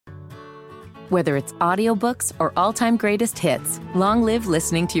Whether it's audiobooks or all-time greatest hits, long live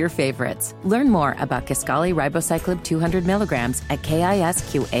listening to your favorites. Learn more about Kisqali Ribociclib 200 milligrams at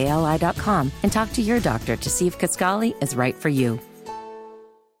KISQALI.com and talk to your doctor to see if Kisqali is right for you.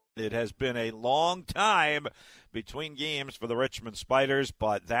 It has been a long time between games for the Richmond Spiders,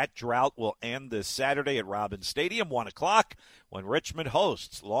 but that drought will end this Saturday at Robins Stadium, 1 o'clock, when Richmond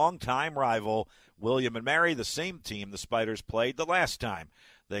hosts longtime rival William & Mary, the same team the Spiders played the last time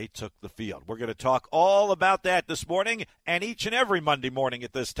they took the field. We're going to talk all about that this morning and each and every Monday morning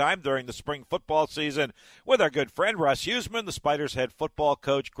at this time during the spring football season with our good friend Russ Huesman, the Spiders head football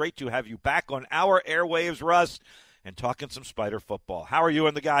coach. Great to have you back on our airwaves, Russ, and talking some Spider football. How are you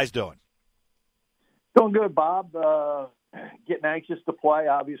and the guys doing? Doing good, Bob. Getting anxious to play,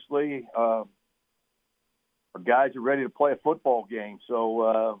 obviously. Our guys are ready to play a football game,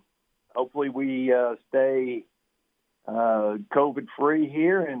 so hopefully we stay COVID-free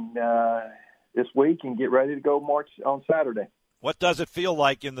here and this week and get ready to go march on Saturday. What does it feel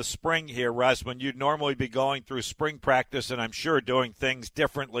like in the spring here, Russ, when you'd normally be going through spring practice and I'm sure doing things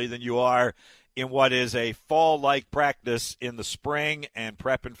differently than you are in what is a fall-like practice in the spring and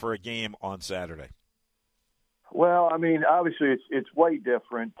prepping for a game on Saturday? Well, I mean, obviously it's way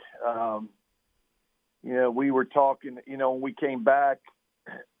different. We were talking, when we came back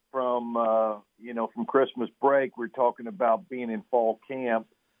from Christmas break, we were talking about being in fall camp,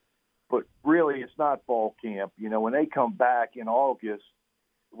 but really it's not fall camp. When they come back in August,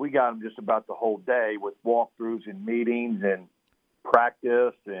 we got them just about the whole day with walkthroughs and meetings and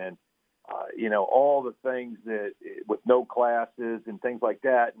practice and, all the things that with no classes and things like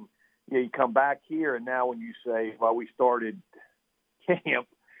that. And you come back here, and now when you say, well, we started camp,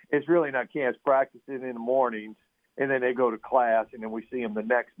 it's really not camp. It's practicing in the mornings, and then they go to class, and then we see them the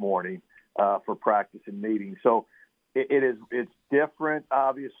next morning for practice and meetings. So it's different,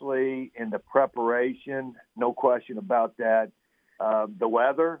 obviously, in the preparation, no question about that. The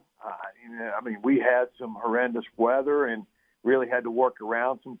weather, we had some horrendous weather and really had to work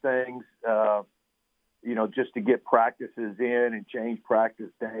around some things, just to get practices in and change practice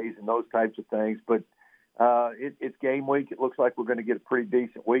days and those types of things. But it's game week. It looks like we're going to get a pretty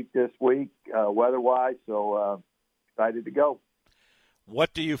decent week this week, weather-wise, so excited to go.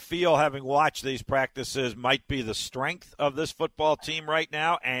 What do you feel, having watched these practices, might be the strength of this football team right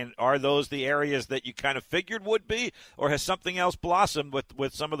now? And are those the areas that you kind of figured would be? Or has something else blossomed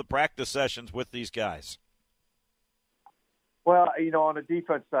with some of the practice sessions with these guys? Well, on the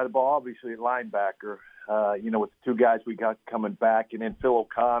defense side of the ball, obviously linebacker, with the two guys we got coming back, and then Phil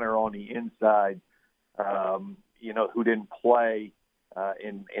O'Connor on the inside, who didn't play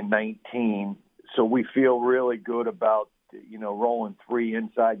in 19. So we feel really good about, rolling three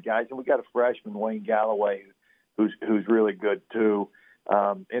inside guys. And we got a freshman, Wayne Galloway, who's really good too.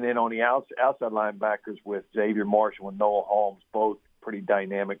 And then on the outside linebackers with Xavier Marshall and Noah Holmes, both pretty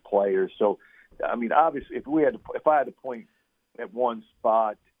dynamic players. So, obviously, if I had to point at one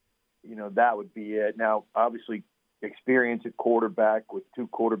spot, that would be it. Now, obviously, experience at quarterback with two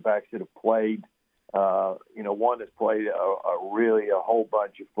quarterbacks that have played. One has played a whole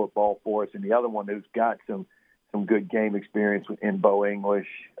bunch of football for us, and the other one who's got some good game experience in Bo English.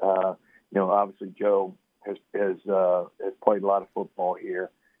 Obviously Joe has played a lot of football here.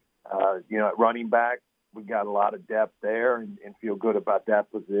 At running back, we got a lot of depth there and feel good about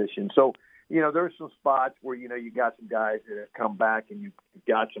that position. So, there's some spots where, you got some guys that have come back and you've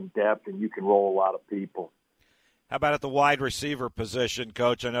got some depth and you can roll a lot of people. How about at the wide receiver position,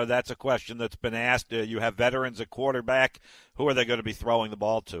 Coach? I know that's a question that's been asked. You have veterans at quarterback. Who are they going to be throwing the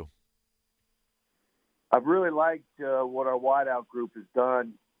ball to? I've really liked what our wideout group has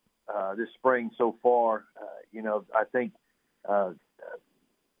done this spring so far. I think,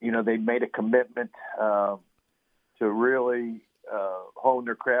 they made a commitment to really hone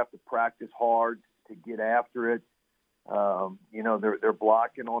their craft, to practice hard, to get after it. They're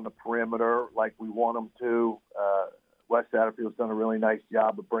blocking on the perimeter like we want them to. Wes Satterfield's done a really nice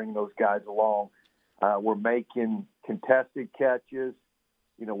job of bringing those guys along. We're making contested catches.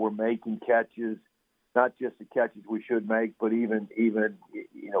 We're making catches, not just the catches we should make, but even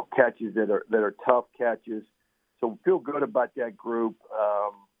catches that are tough catches. So we feel good about that group.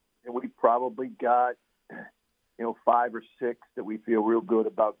 And we probably got 5 or 6 that we feel real good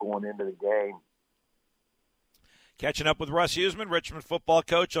about going into the game. Catching up with Russ Huesman, Richmond football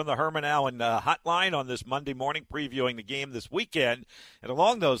coach, on the Herman Allen hotline on this Monday morning, previewing the game this weekend. And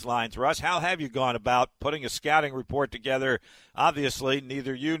along those lines, Russ, how have you gone about putting a scouting report together? Obviously,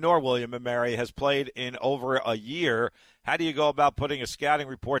 neither you nor William & Mary has played in over a year. How do you go about putting a scouting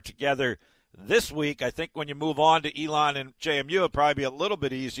report together This week, I think when you move on to Elon and JMU, it'll probably be a little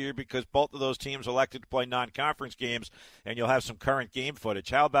bit easier because both of those teams elected to play non-conference games, and you'll have some current game footage.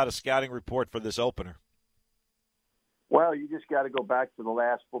 How about a scouting report for this opener? Well, you just got to go back to the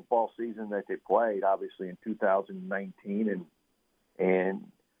last football season that they played, obviously in 2019, and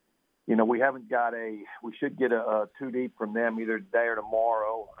you know, we should get a two deep from them either today or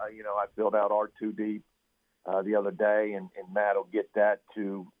tomorrow. I filled out our two deep the other day, and Matt will get that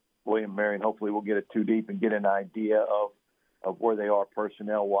to William & Mary, and hopefully we'll get it two deep and get an idea of where they are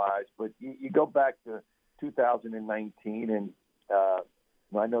personnel-wise. But you go back to 2019, and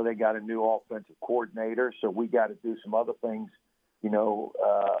I know they got a new offensive coordinator, so we got to do some other things,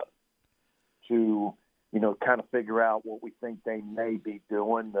 to kind of figure out what we think they may be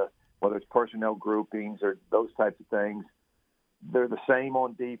doing, whether it's personnel groupings or those types of things. They're the same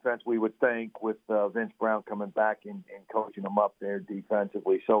on defense, we would think, with Vince Brown coming back and coaching them up there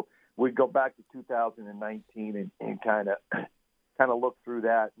defensively. So we go back to 2019 and kind of look through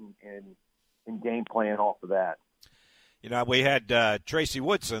that and game plan off of that. We had Tracy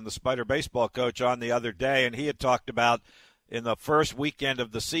Woodson, the Spider baseball coach, on the other day, and he had talked about in the first weekend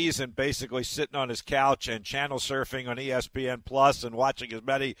of the season basically sitting on his couch and channel surfing on ESPN Plus and watching as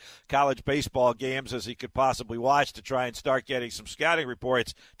many college baseball games as he could possibly watch to try and start getting some scouting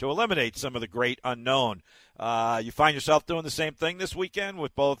reports to eliminate some of the great unknown. You find yourself doing the same thing this weekend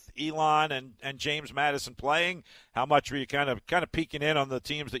with both Elon and James Madison playing. How much were you kind of peeking in on the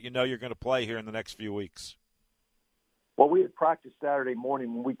teams that you know you're going to play here in the next few weeks? Well, we had practiced Saturday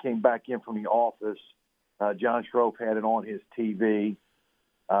morning when we came back in from the office. John Schroff had it on his TV.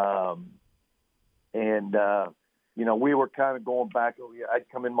 We were kind of going back. I'd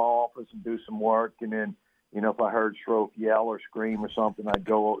come in my office and do some work, and then, if I heard Schroff yell or scream or something, I'd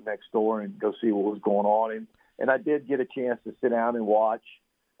go next door and go see what was going on. And I did get a chance to sit down and watch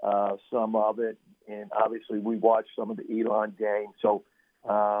some of it. And obviously we watched some of the Elon game. So,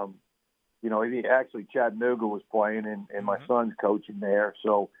 actually Chattanooga was playing, and my son's coaching there.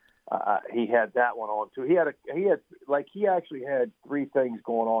 So, he had that one on too. He actually had three things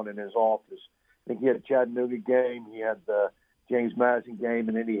going on in his office. I think he had a Chattanooga game, he had the James Madison game,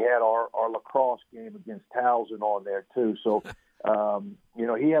 and then he had our lacrosse game against Towson on there too. So,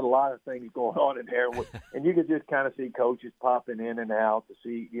 he had a lot of things going on in there, and you could just kind of see coaches popping in and out to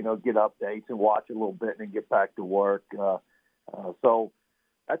see, get updates and watch a little bit and then get back to work. So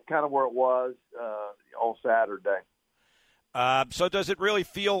that's kind of where it was on Saturday. So does it really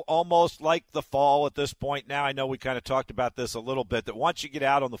feel almost like the fall at this point now? I know we kind of talked about this a little bit, that once you get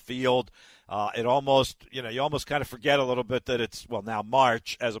out on the field, it almost, you almost kind of forget a little bit that it's, now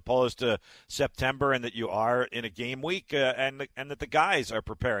March as opposed to September, and that you are in a game week and that the guys are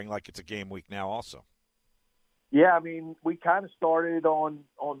preparing like it's a game week now also. Yeah, I mean, we kind of started on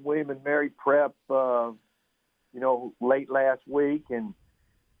William & Mary prep, late last week, and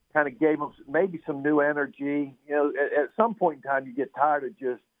kind of gave them maybe some new energy. At some point in time, you get tired of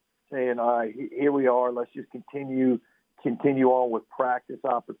just saying, all right, here we are, let's just continue on with practice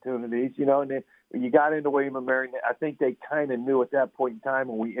opportunities, and then when you got into William & Mary, I think they kind of knew at that point in time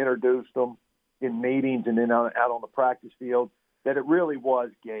when we introduced them in meetings and then out on the practice field that it really was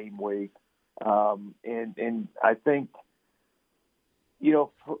game week. And I think,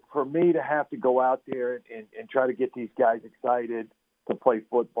 for me to have to go out there and try to get these guys excited to play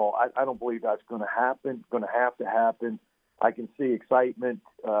football, I don't believe that's going to happen. It's going to have to happen. I can see excitement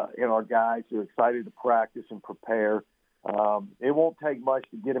in our guys who are excited to practice and prepare. It won't take much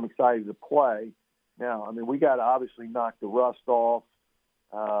to get them excited to play. Now, I mean, we got to obviously knock the rust off.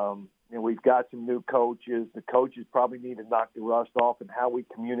 We've got some new coaches. The coaches probably need to knock the rust off in how we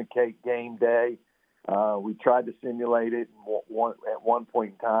communicate game day. We tried to simulate it at one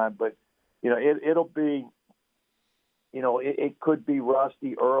point in time, but it'll be. It could be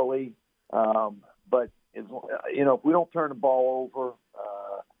rusty early, but if we don't turn the ball over,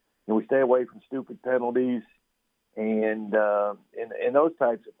 we stay away from stupid penalties and those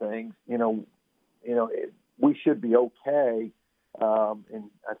types of things. We should be okay, and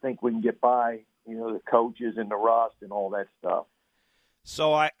I think we can get by. The coaches and the rust and all that stuff.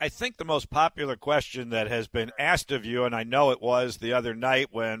 So I think the most popular question that has been asked of you, and I know it was the other night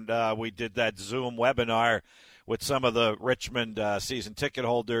when we did that Zoom webinar with some of the Richmond season ticket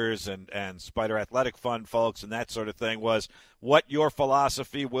holders and Spider Athletic Fund folks and that sort of thing, was what your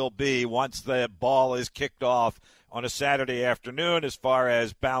philosophy will be once the ball is kicked off on a Saturday afternoon, as far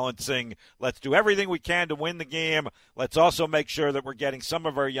as balancing, let's do everything we can to win the game. Let's also make sure that we're getting some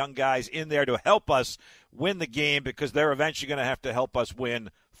of our young guys in there to help us win the game, because they're eventually going to have to help us win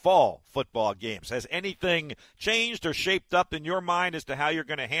fall football games. Has anything changed or shaped up in your mind as to how you're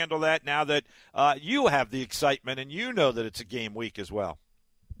going to handle that now that you have the excitement and you know that it's a game week as well?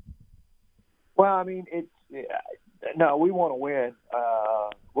 Well, I mean, no, we want to win.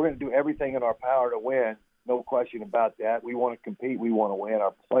 We're going to do everything in our power to win. No question about that. We want to compete. We want to win.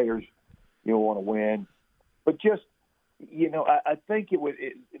 Our players, want to win. But just, I think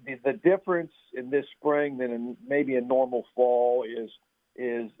the difference in this spring than in maybe a normal fall is,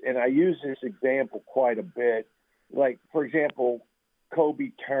 and I use this example quite a bit. Like, for example,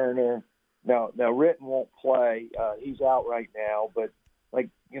 Kobe Turner. Now Ritten won't play. He's out right now. But,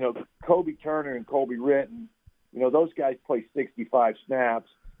 Kobe Turner and Colby Ritten, those guys play 65 snaps.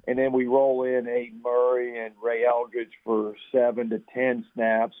 And then we roll in Aiden Murray and Ray Eldridge for 7 to 10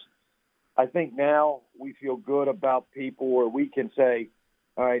 snaps. I think now we feel good about people where we can say,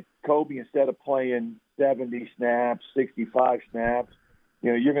 all right, Kobe, instead of playing 70 snaps, 65 snaps,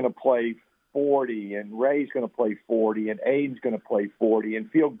 you're going to play 40, and Ray's going to play 40, and Aiden's going to play 40, and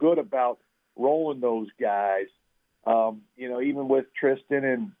feel good about rolling those guys. Even with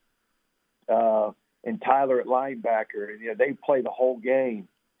Tristan and Tyler at linebacker, they play the whole game.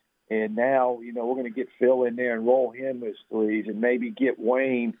 And now, we're going to get Phil in there and roll him as threes and maybe get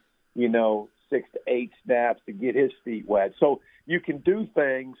Wayne, 6 to 8 snaps to get his feet wet. So you can do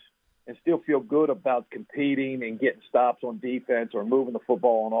things and still feel good about competing and getting stops on defense or moving the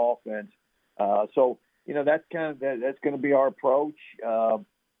football on offense. That's that's going to be our approach. I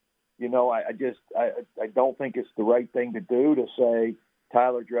don't think it's the right thing to do to say,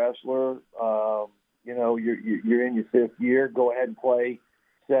 Tyler Dressler, you're in your 5th year, go ahead and play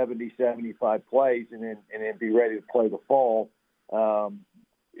 70, 75 plays and then be ready to play the fall.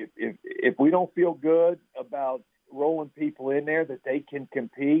 If we don't feel good about rolling people in there that they can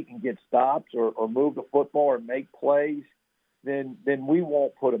compete and get stops or move the football or make plays, then we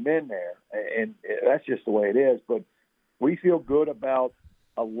won't put them in there. And that's just the way it is. But we feel good about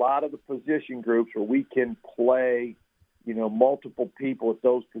a lot of the position groups where we can play, multiple people at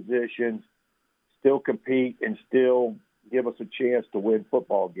those positions, still compete and still give us a chance to win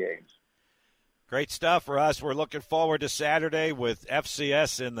football games. Great stuff, Russ. We're looking forward to Saturday with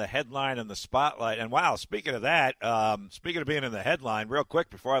FCS in the headline and the spotlight. And, wow, speaking of that, speaking of being in the headline, real quick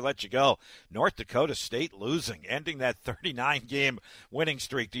before I let you go, North Dakota State losing, ending that 39-game winning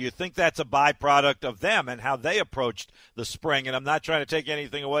streak. Do you think that's a byproduct of them and how they approached the spring? And I'm not trying to take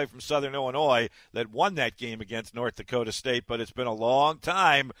anything away from Southern Illinois that won that game against North Dakota State, but it's been a long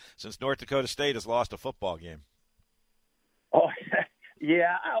time since North Dakota State has lost a football game. Oh,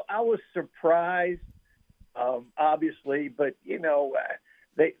 yeah, I was surprised, obviously, but,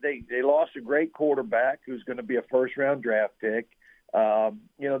 they lost a great quarterback who's going to be a first-round draft pick.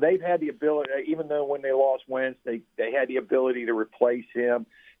 They've had the ability, even though when they lost Wentz, they had the ability to replace him.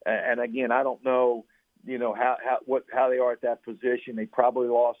 And again, I don't know, how they are at that position. They probably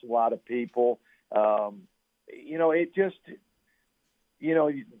lost a lot of people.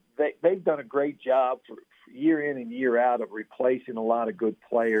 They've done a great job for year in and year out of replacing a lot of good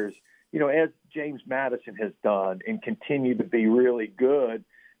players, as James Madison has done and continue to be really good.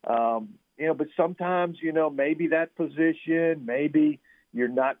 But sometimes, maybe that position, maybe you're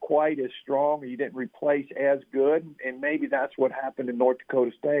not quite as strong or you didn't replace as good. And maybe that's what happened in North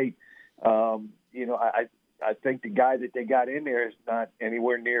Dakota State. I think the guy that they got in there is not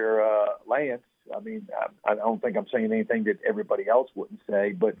anywhere near Lance. I mean, I don't think I'm saying anything that everybody else wouldn't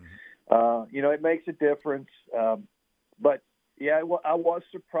say, but, it makes a difference. But, yeah, I was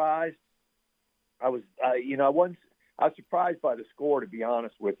surprised. I was surprised by the score, to be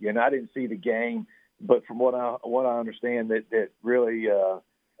honest with you, and I didn't see the game. But from what I understand, that really, I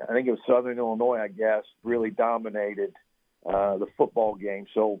think it was Southern Illinois, I guess, really dominated the football game.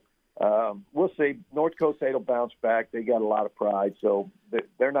 So we'll see. North Dakota State will bounce back. They got a lot of pride, so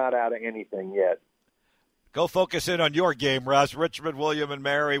they're not out of anything yet. Go focus in on your game, Russ. Richmond, William, and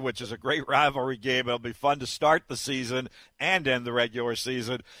Mary, which is a great rivalry game. It'll be fun to start the season and end the regular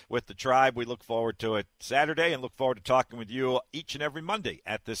season with the Tribe. We look forward to it Saturday and look forward to talking with you each and every Monday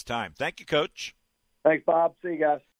at this time. Thank you, Coach. Thanks, Bob. See you guys.